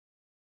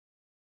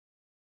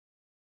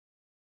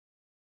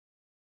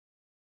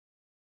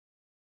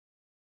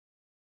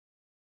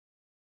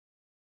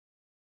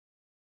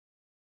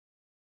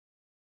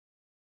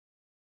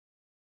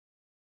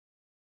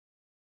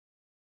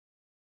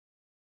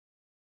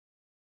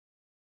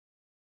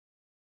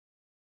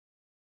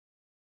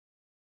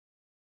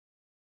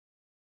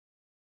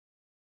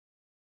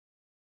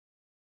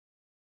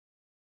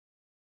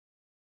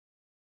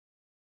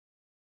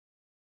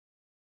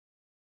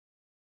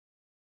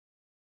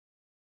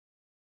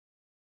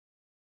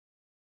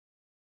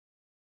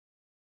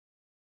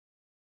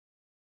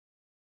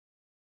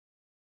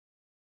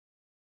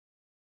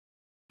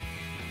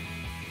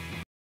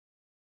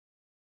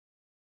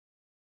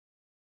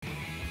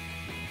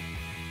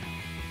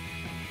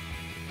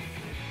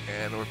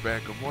And we're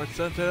back with more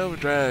Sunset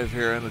Overdrive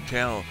here on the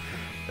channel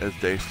as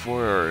day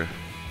 4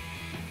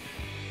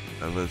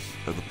 of the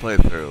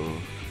playthrough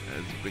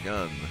has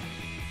begun.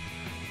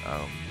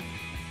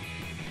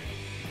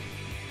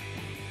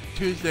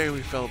 Tuesday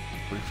we found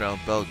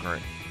bell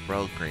cream.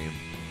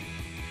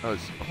 I want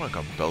to call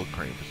them bell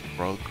cream, it's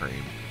bell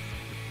cream.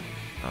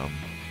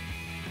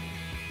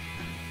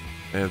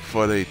 And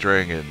 4-day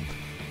dragon.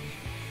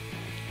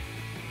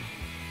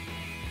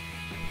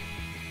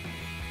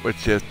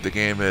 Which if the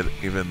game had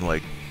even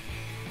like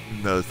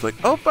knows like,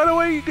 oh, by the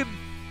way, you can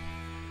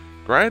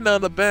grind on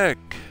the back.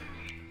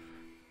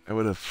 I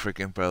would have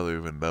freaking probably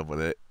even done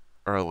with it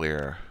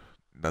earlier.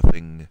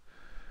 Nothing.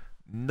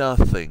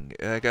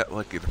 And I got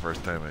lucky the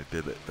first time I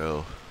did it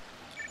though.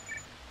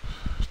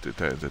 2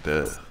 times I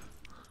did it.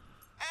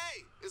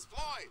 Hey, it's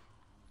Floyd.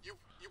 You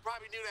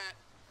probably knew that.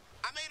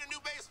 I made a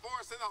new base for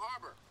us in the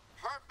harbor.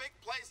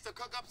 Perfect place to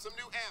cook up some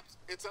new amps.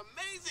 It's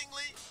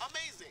amazingly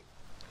amazing.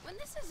 When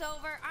this is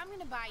over, I'm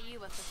gonna buy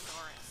you a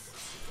thesaurus.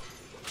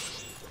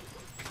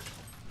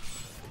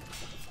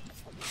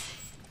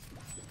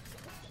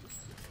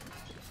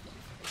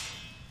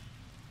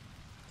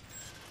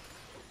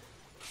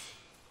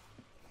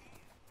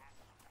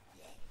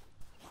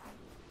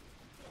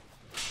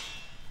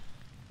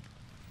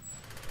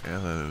 Yeah,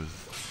 that was.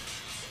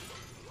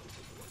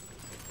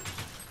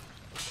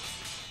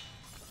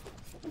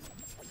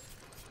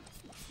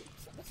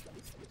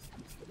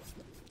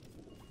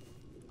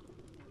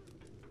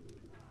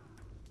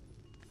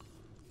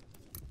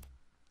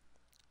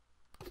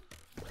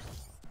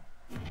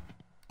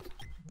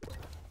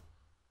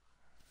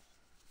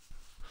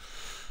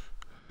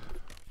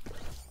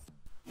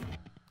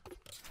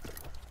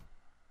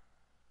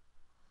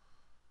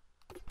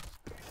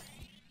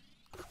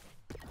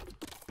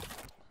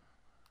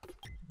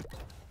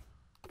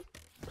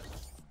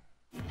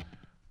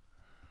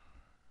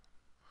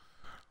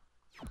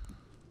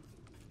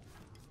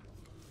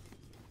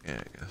 Yeah,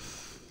 I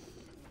guess.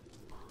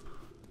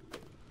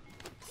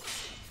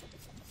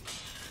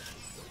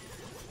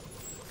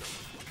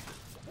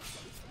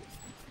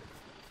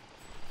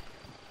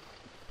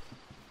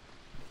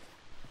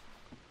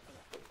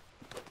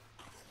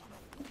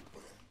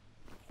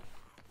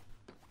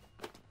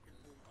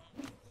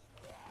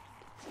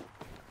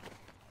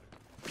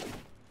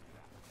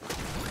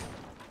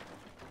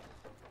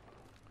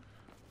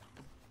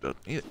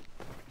 Don't need it.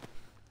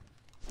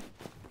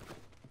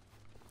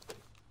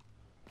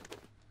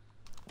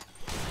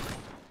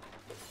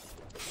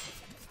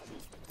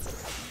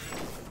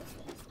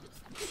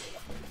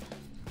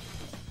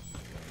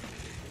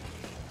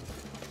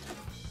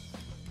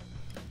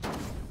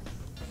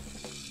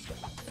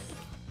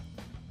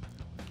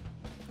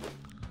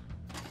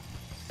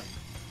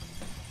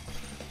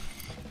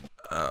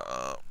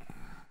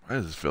 Why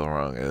does this feel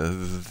wrong? It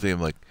doesn't seem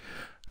like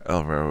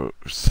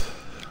Elmer's.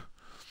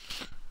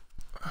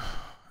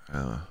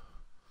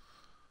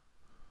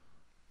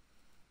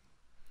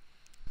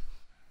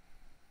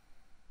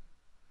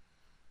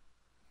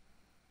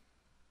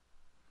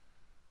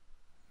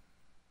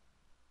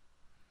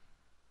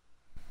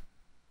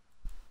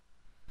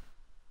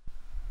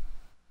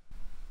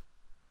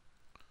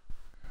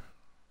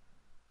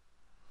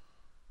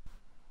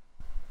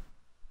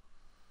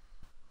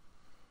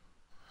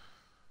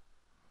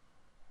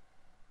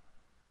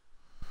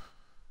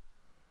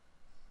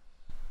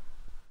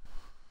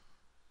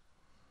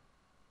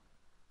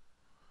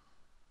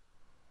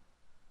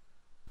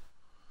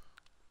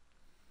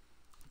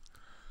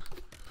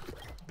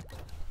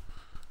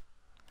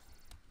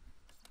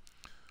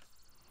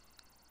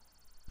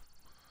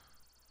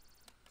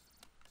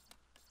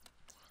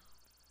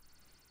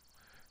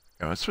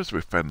 I'm supposed to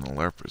be fighting the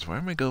LARPers. Why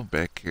am I going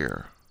back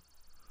here?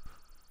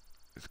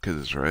 It's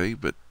because it's ready,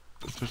 but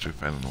I'm supposed to be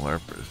fighting the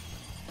LARPers.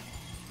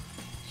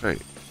 That's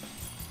right.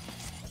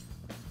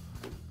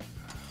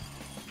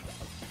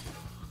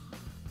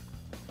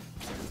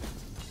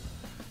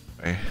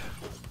 Hey.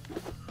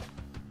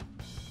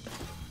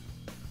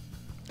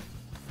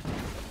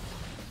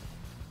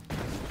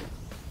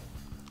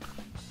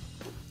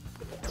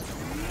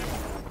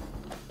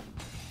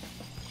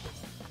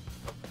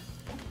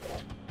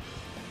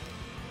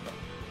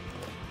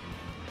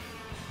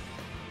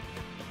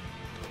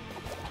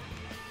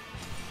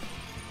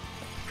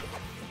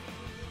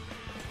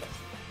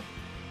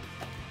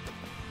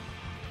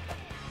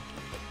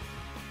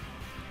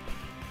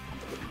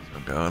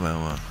 Going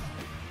on.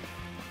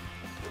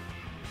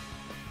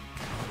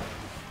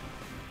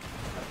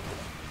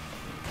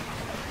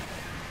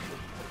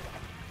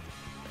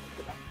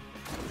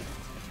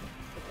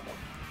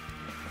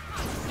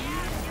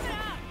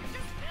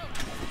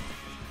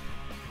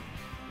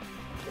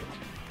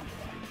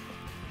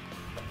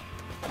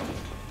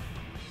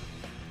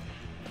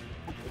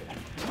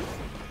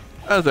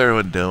 How's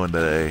everyone doing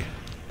today?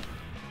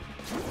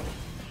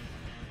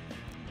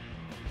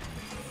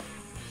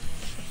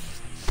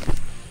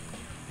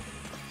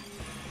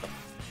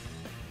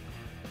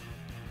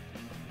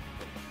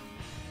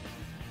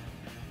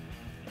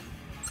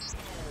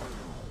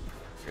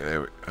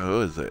 Okay,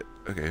 who is it?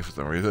 Okay, for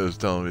some reason it was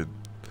telling me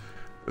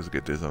Let's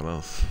get this on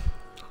else.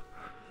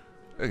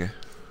 Okay.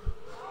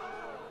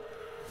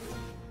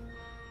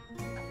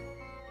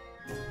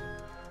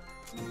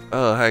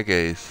 Oh, hi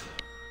guys.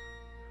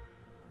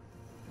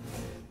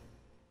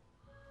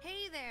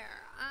 Hey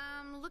there.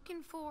 I'm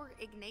looking for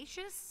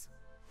Ignatius.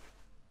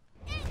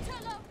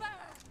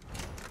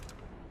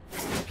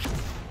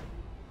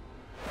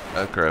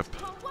 Oh crap.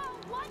 Whoa,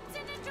 what's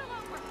an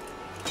interloper?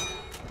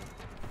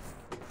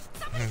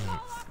 Somebody call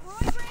off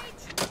roid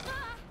rage.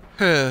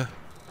 Huh.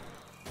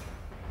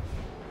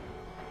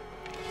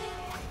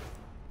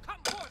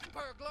 Come forth,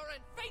 burglar,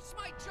 and face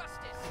my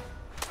justice!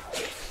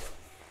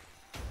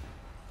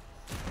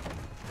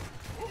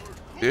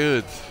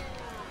 Dude.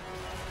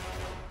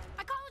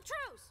 I call a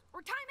truce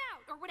or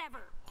timeout or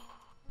whatever.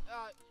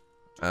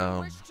 Do you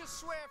wish to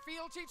swear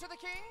fealty to the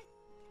king?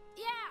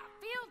 Yeah,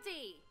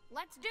 fealty.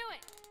 Let's do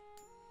it.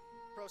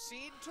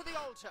 Proceed to the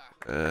altar.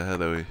 How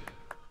do we...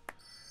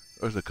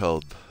 What's it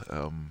called?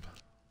 On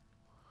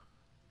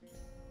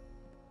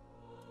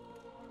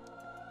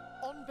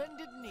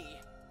bended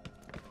knee.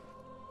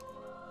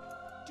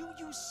 Do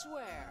you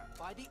swear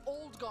by the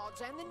old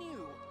gods and the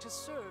new to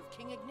serve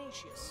King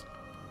Ignatius?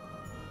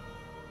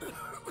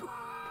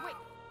 Wait,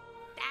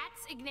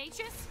 that's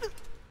Ignatius?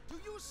 Do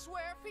you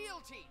swear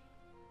fealty?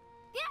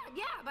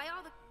 Yeah, by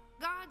all the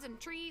gods and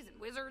trees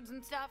and wizards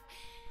and stuff.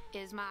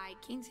 Is my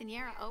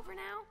quinceañera over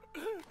now?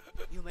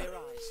 You may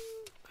rise.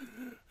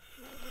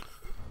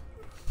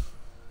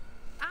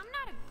 I'm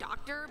not a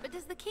doctor, but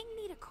does the king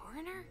need a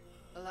coroner?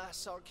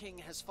 Alas, our king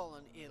has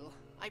fallen ill.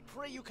 I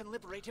pray you can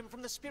liberate him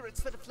from the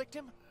spirits that afflict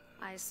him.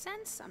 I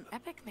sense some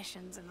epic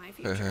missions in my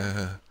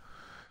future.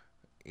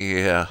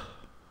 Yeah.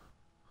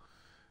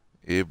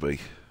 Yeah, boy.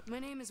 My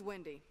name is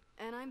Wendy,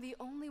 and I'm the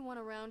only one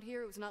around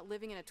here who's not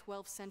living in a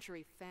 12th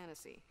century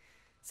fantasy.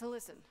 So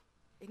listen,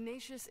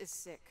 Ignatius is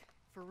sick,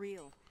 for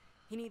real.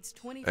 He needs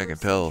 21st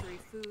century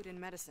food and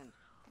medicine.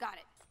 Got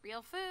it.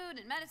 Real food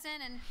and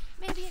medicine and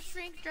maybe a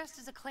shrink dressed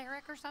as a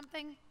cleric or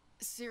something.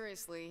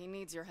 Seriously, he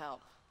needs your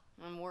help.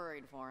 I'm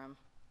worried for him.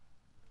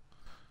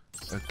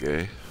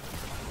 Okay.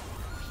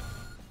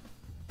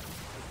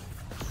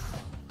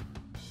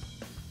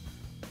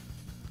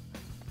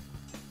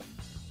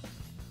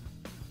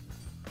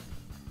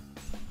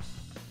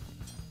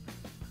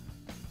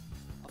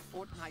 A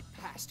fortnight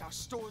past, our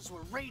stores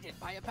were raided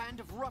by a band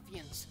of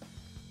ruffians.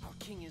 Our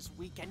king is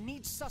weak and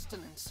needs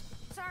sustenance.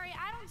 Sorry,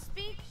 I don't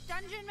speak,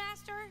 Dungeon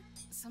Master.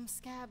 Some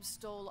scabs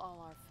stole all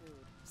our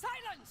food.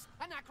 Silence,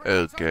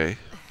 anachronism! Okay.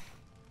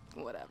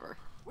 Whatever.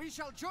 We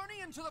shall journey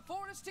into the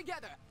forest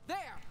together.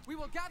 There, we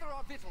will gather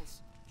our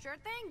victuals. Sure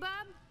thing,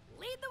 bub.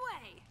 Lead the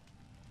way.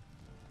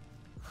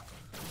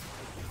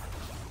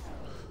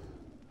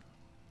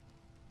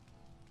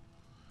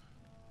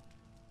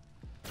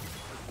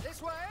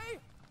 This way!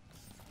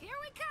 Here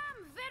we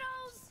come,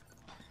 Vittles!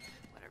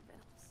 What are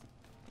Vittles?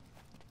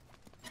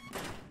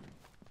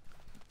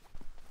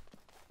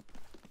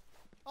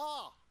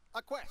 Ah,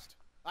 a quest.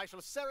 I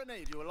shall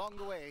serenade you along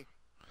the way.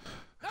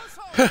 No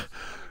souls!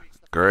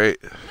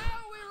 Great.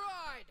 Now we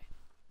ride!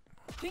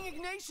 King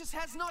Ignatius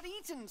has not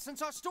eaten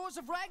since our stores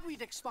of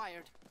ragweed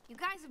expired. You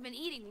guys have been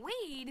eating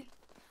weed?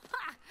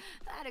 Ha!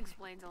 That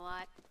explains a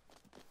lot.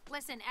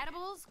 Listen,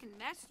 edibles can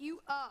mess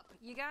you up.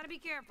 You gotta be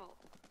careful.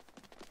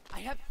 I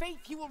have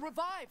faith he will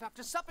revive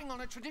after supping on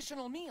a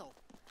traditional meal.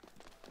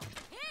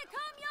 Here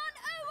come yon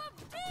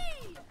OFD!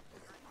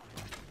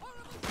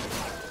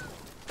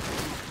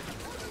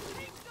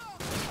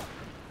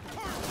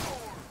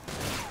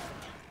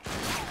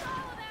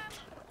 Follow them!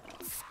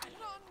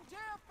 None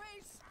dare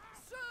face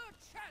Sir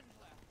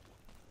Chandler.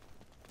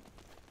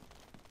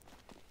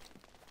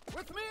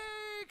 With me,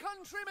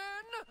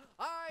 countrymen,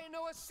 I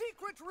know a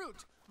secret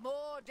route.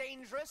 More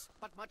dangerous,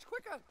 but much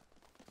quicker.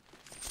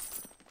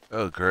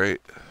 Oh, great.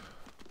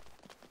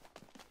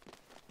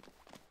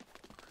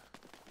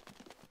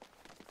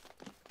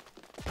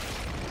 Dave,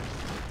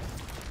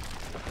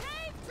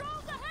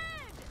 trolls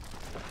ahead!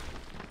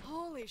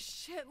 Holy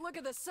shit, look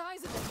at the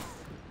size of it.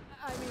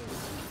 I mean,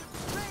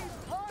 brave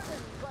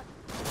pardon, but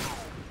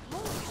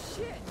holy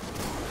shit.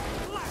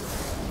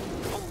 Blast!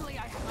 Only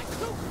I had my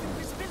cloak of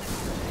invisibility.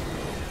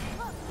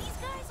 Look, these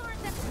guys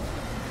aren't that...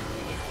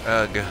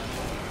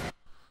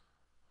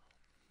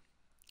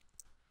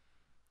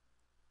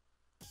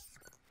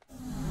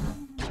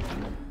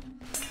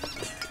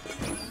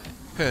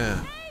 Ugh.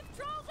 Dave,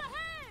 trolls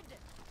ahead!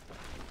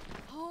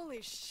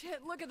 Holy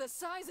shit, look at the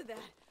size of that.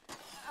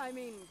 I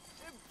mean,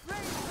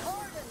 brave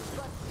pardon,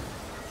 but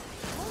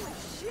holy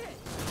shit.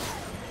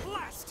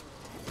 Blast!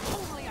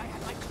 Only I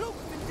had my cloak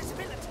of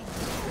invisibility.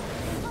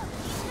 Look,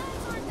 these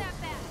guys aren't that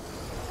bad.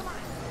 Come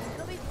on,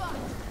 it'll be fun.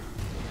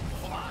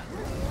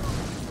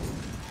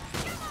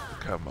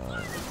 Come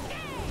on.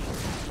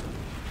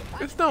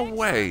 There's no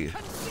way.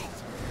 Conceit!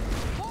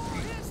 For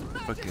his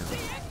Fucking... Majesty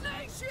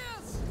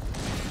Ignatius!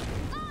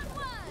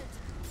 Onwards!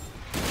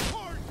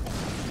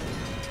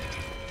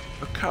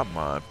 Oh, come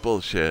on.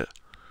 Bullshit.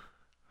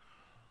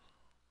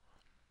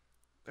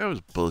 That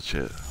was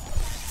bullshit.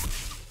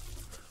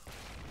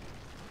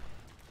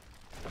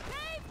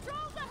 Dave,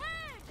 trolls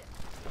ahead!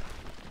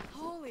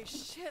 Holy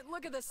shit,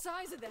 look at the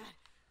size of that.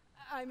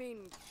 I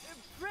mean,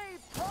 pray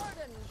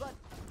pardon, but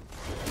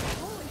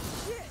holy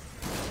shit.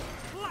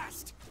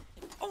 Blast!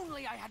 If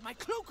only I had my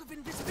cloak of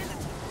invisibility.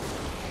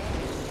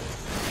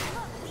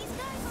 Look, these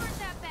guys aren't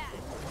that bad.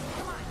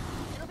 Come on,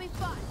 it'll be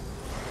fun.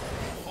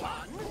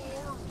 Fun?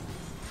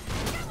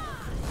 Come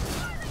on,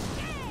 for the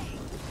king!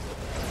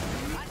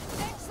 An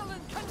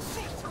excellent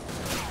conceit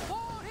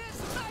for His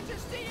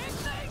Majesty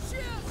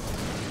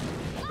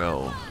Ignatius!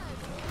 No.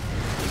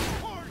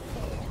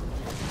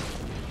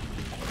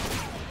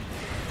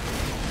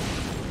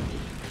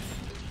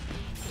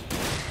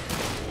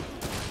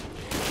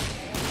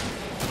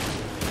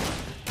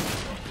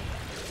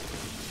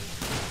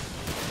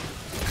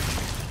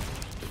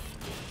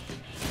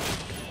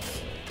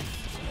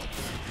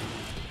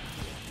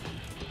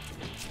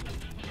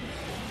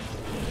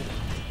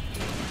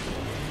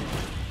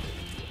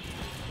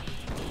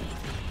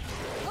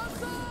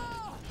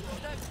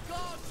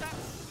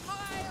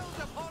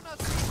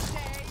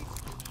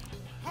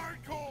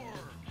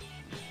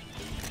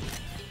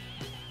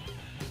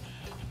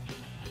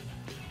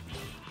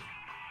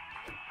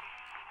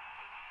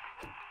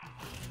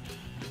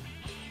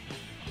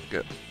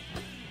 Good.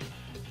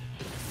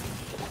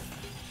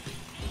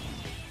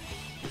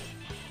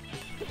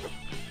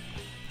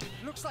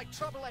 Looks like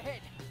trouble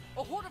ahead.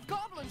 A horde of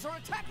goblins are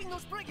attacking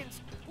those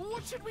brigands.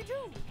 What should we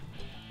do?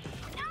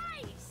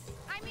 Nice!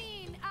 I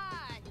mean,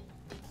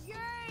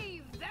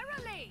 yay,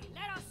 verily!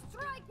 Let us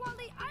strike while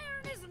the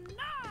iron is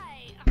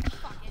nigh!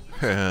 Fuck it,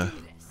 let's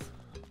do this.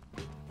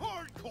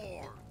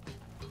 Hardcore!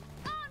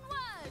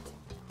 Onward!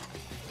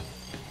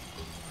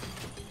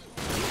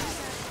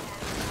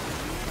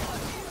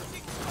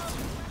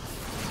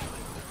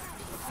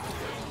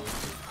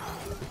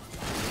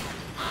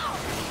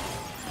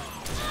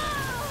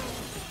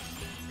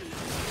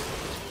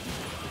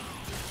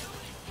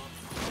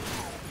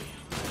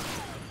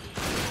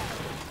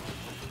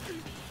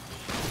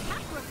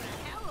 That was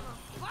a hell of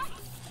a fight!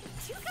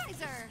 You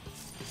guys are...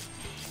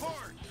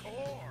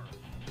 Hardcore!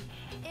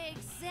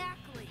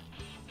 Exactly.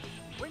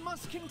 We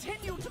must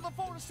continue to the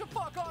forest of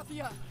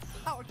Fargarthia.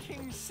 Our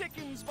king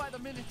sickens by the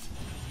minute.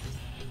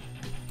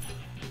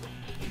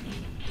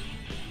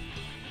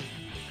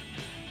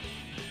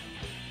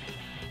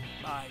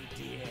 My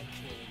dear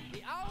king,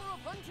 the hour of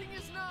hunting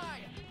is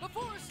nigh. The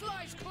forest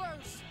lies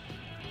close.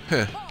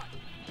 Bard,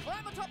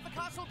 climb atop the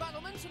castle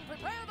battlements and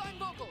prepare thine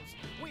vocals.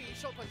 We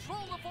shall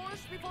patrol the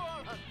forest before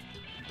our hunt.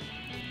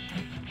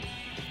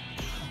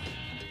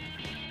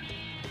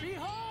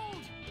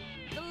 Behold,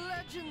 the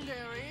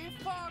legendary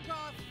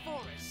Fargarth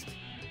Forest.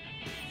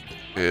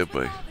 Yeah, With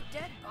boy. all the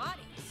dead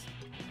bodies.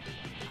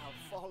 Our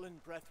fallen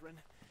brethren,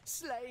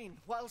 slain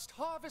whilst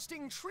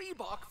harvesting tree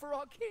bark for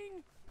our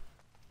king.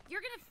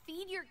 You're gonna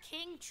feed your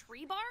king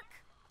tree bark?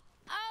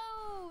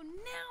 Oh,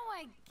 now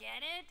I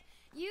get it.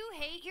 You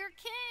hate your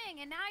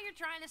king, and now you're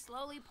trying to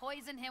slowly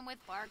poison him with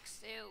bark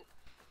soup.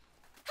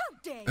 How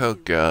dare Oh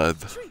you! God.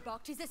 Tree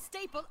bark is a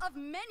staple of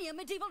many a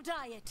medieval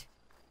diet.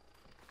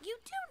 You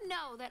do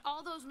know that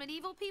all those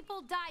medieval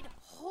people died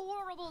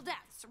horrible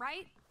deaths,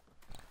 right?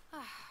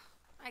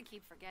 I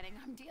keep forgetting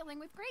I'm dealing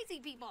with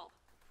crazy people.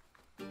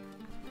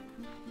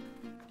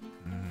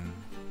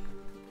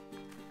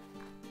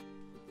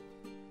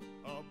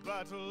 A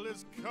battle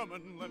is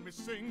coming, let me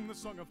sing the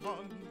song of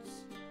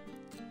Huns.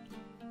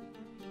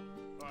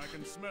 I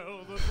can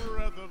smell the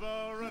breath of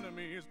our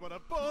enemies, but a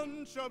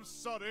bunch of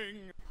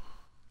sodding.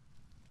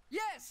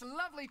 Yes,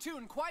 lovely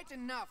tune. Quite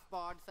enough,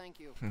 Bard. Thank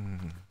you.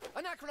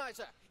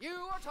 Anachronizer, you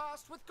are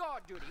tasked with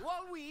guard duty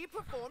while we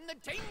perform the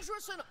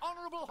dangerous and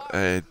honorable I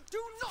harvest. Do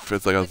not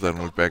feels like I was let done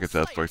the with back in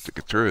goblin South Park slaves to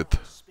get truth.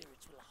 our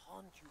spirits will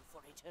haunt you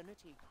for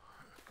eternity.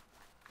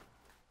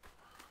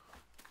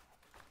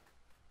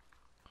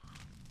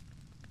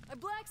 I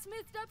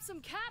blacksmithed up some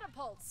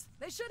catapults.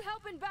 They should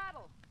help in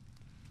battle.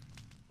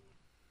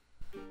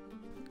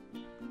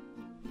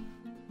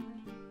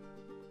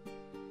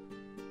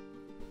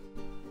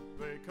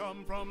 They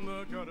come from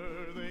the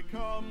gutter, they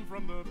come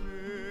from the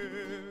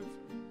pit.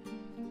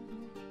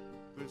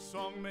 This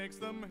song makes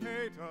them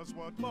hate us,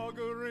 what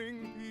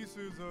buggering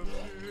pieces of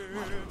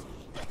shit.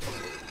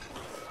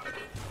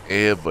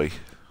 Yeah, boy.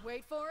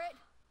 Wait for it.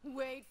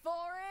 Wait for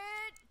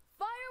it.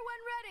 Fire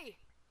when ready.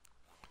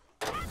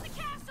 At the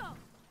castle!